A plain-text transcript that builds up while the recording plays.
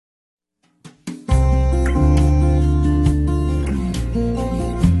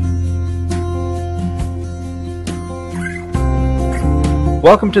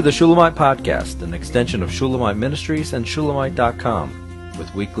Welcome to the Shulamite Podcast, an extension of Shulamite Ministries and Shulamite.com,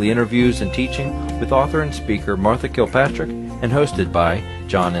 with weekly interviews and teaching with author and speaker Martha Kilpatrick and hosted by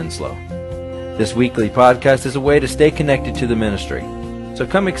John Enslow. This weekly podcast is a way to stay connected to the ministry. So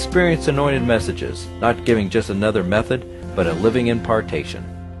come experience anointed messages, not giving just another method, but a living impartation.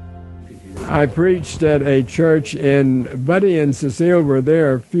 I preached at a church Buddy and Cecile were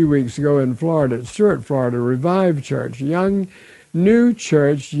there a few weeks ago in Florida, Stuart, Florida, Revive Church, new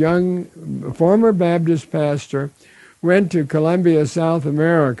church, young former Baptist pastor, went to Colombia, South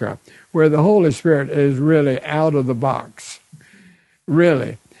America, where the Holy Spirit is really out of the box,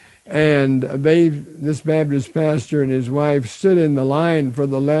 really. And this Baptist pastor and his wife stood in the line for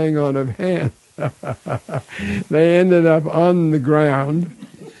the laying on of hands. They ended up on the ground,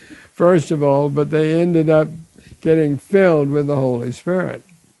 first of all, but they ended up getting filled with the Holy Spirit,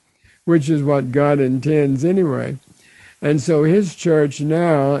 which is what God intends anyway. And so his church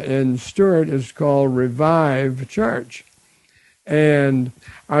now in Stuart is called Revive Church. And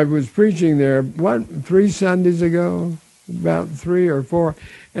I was preaching there, 3 Sundays ago? About 3 or 4.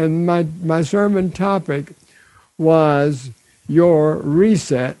 And my sermon topic was your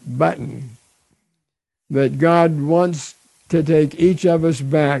reset button. That God wants to take each of us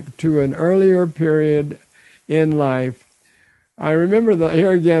back to an earlier period in life. I remember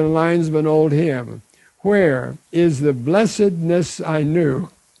here again, lines of an old hymn. Where is the blessedness I knew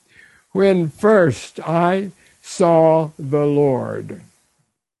when first I saw the Lord?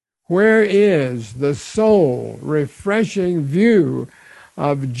 Where is the soul refreshing view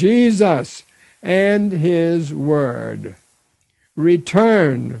of Jesus and his word?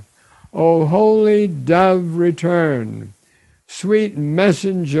 Return, O holy dove, return, sweet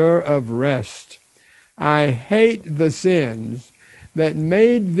messenger of rest. I hate the sins that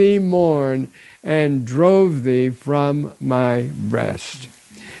made thee mourn and drove thee from my breast.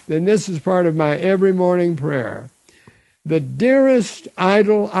 Then this is part of my every morning prayer. The dearest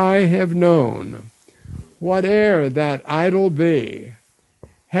idol I have known, whate'er that idol be,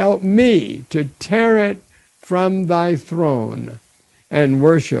 help me to tear it from thy throne and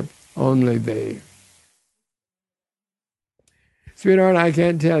worship only thee. Sweetheart, I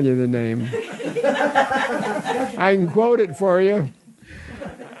can't tell you the name. I can quote it for you.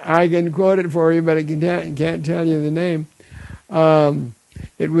 but I can't tell you the name.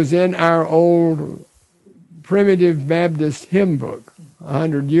 It was in our old Primitive Baptist hymn book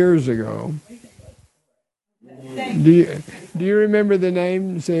 100 years ago. Do you remember the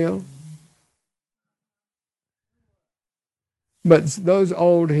name, Seal? But those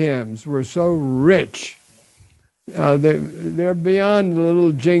old hymns were so rich. They're beyond the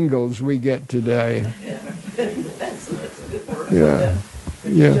little jingles we get today. Yeah.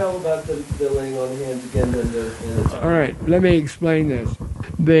 Yeah. Tell about the laying on hands again. All right, let me explain this.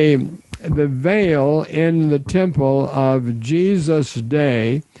 The veil in the temple of Jesus'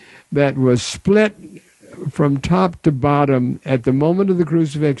 day that was split from top to bottom at the moment of the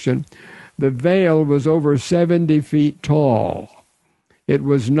crucifixion, the veil was over 70 feet tall. It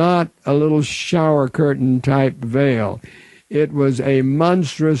was not a little shower curtain type veil. It was a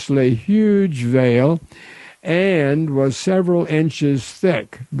monstrously huge veil and was several inches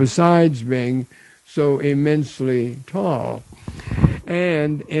thick, besides being so immensely tall.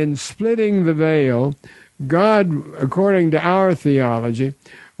 And in splitting the veil, God, according to our theology,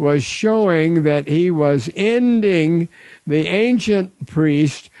 was showing that he was ending the ancient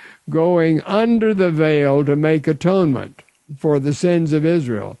priest going under the veil to make atonement for the sins of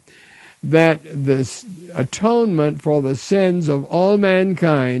Israel. That the atonement for the sins of all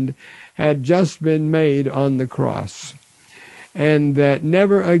mankind had just been made on the cross. And that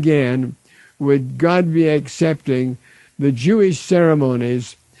never again would God be accepting the Jewish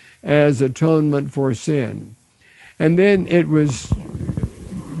ceremonies as atonement for sin. And then it was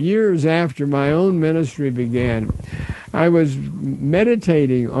years after my own ministry began, I was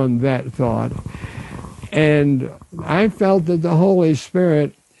meditating on that thought, and I felt that the Holy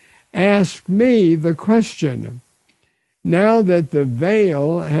Spirit asked me the question, now that the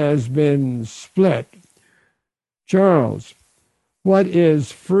veil has been split, Charles, what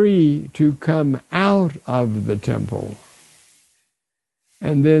is free to come out of the temple?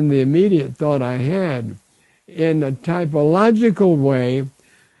 And then the immediate thought I had, in a typological way,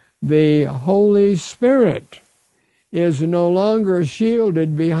 the Holy Spirit is no longer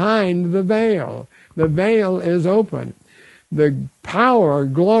shielded behind the veil. The veil is open. The power,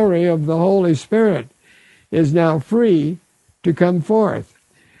 glory of the Holy Spirit is now free to come forth.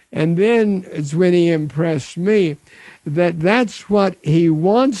 And then it's when he impressed me that that's what he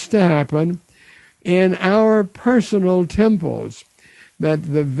wants to happen in our personal temples,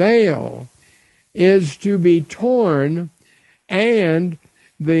 that the veil is to be torn, and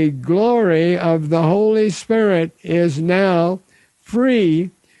the glory of the Holy Spirit is now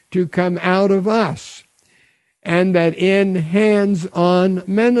free to come out of us. And that in hands-on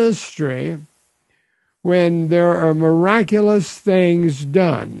ministry, when there are miraculous things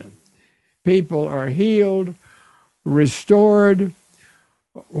done, people are healed, restored,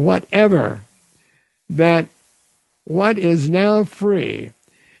 whatever, that what is now free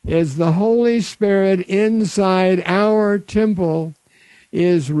is the Holy Spirit inside our temple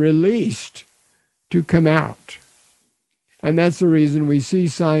is released to come out. And that's the reason we see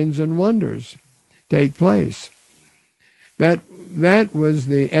signs and wonders take place. That was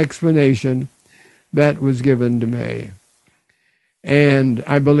the explanation that was given to me. And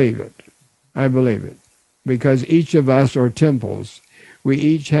I believe it. I believe it. Because each of us are temples. We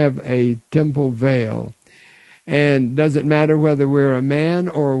each have a temple veil. And doesn't matter whether we're a man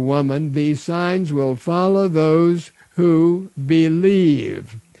or a woman, these signs will follow those who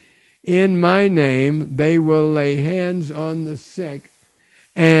believe. In my name, they will lay hands on the sick,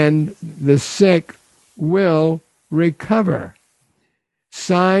 and the sick will recover.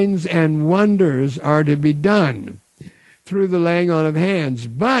 Signs and wonders are to be done through the laying on of hands.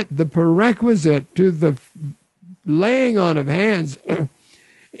 But the prerequisite to the laying on of hands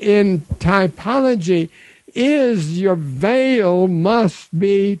in typology is your veil must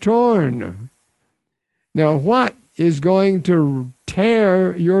be torn. Now, what is going to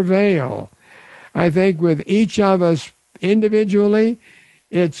tear your veil? I think with each of us individually,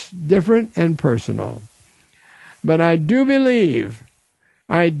 it's different and personal. But I do believe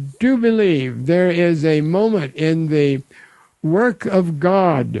there is a moment in the work of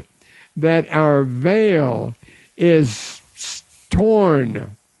God that our veil is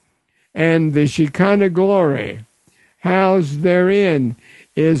torn, and the Shekinah glory housed therein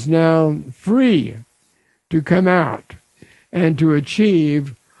is now free to come out and to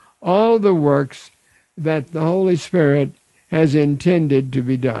achieve all the works that the Holy Spirit has intended to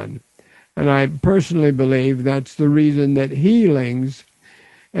be done. And I personally believe that's the reason that healings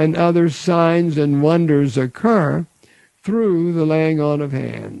and other signs and wonders occur through the laying on of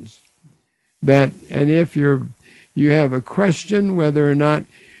hands. And if you have a question whether or not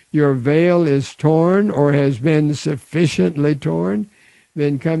your veil is torn or has been sufficiently torn,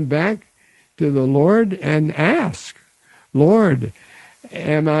 then come back to the Lord and ask, Lord,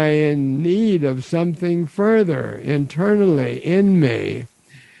 am I in need of something further internally in me?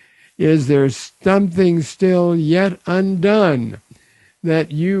 Is there something still yet undone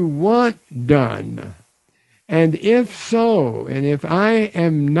that you want done? And if so, and if I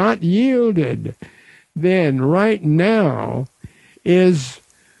am not yielded, then right now is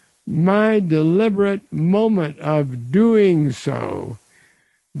my deliberate moment of doing so.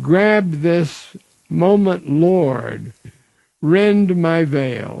 Grab this moment, Lord. Rend my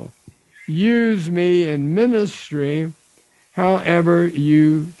veil. Use me in ministry however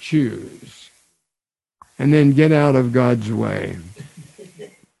you choose. And then get out of God's way.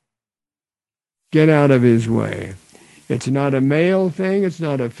 Get out of his way. It's not a male thing. It's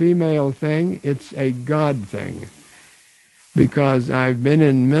not a female thing. It's a God thing. Because I've been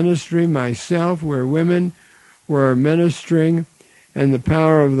in ministry myself where women were ministering and the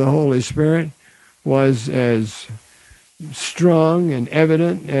power of the Holy Spirit was as strong and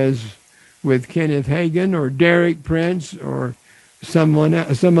evident as with Kenneth Hagin or Derek Prince or some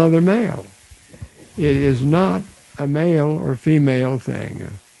other male. It is not a male or female thing.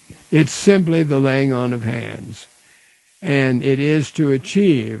 It's simply the laying on of hands. And it is to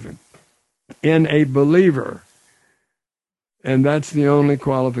achieve in a believer, and that's the only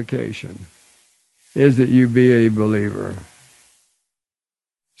qualification, is that you be a believer.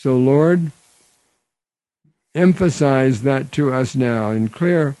 So, Lord, emphasize that to us now and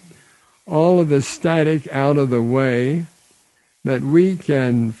clear all of the static out of the way that we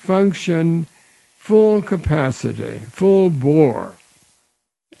can function full capacity, full bore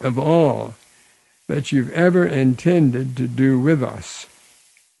of all that you've ever intended to do with us.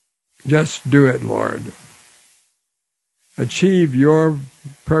 Just do it, Lord. Achieve your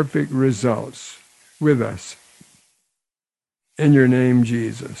perfect results with us. In your name,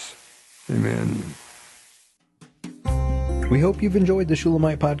 Jesus. Amen. We hope you've enjoyed the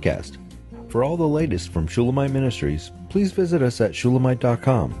Shulamite Podcast. For all the latest from Shulamite Ministries, please visit us at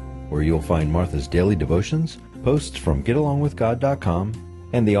shulamite.com, where you'll find Martha's daily devotions, posts from getalongwithgod.com,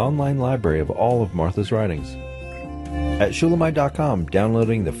 and the online library of all of Martha's writings. At shulamite.com,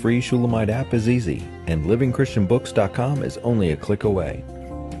 downloading the free Shulamite app is easy, and livingchristianbooks.com is only a click away.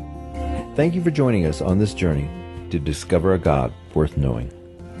 Thank you for joining us on this journey to discover a God worth knowing.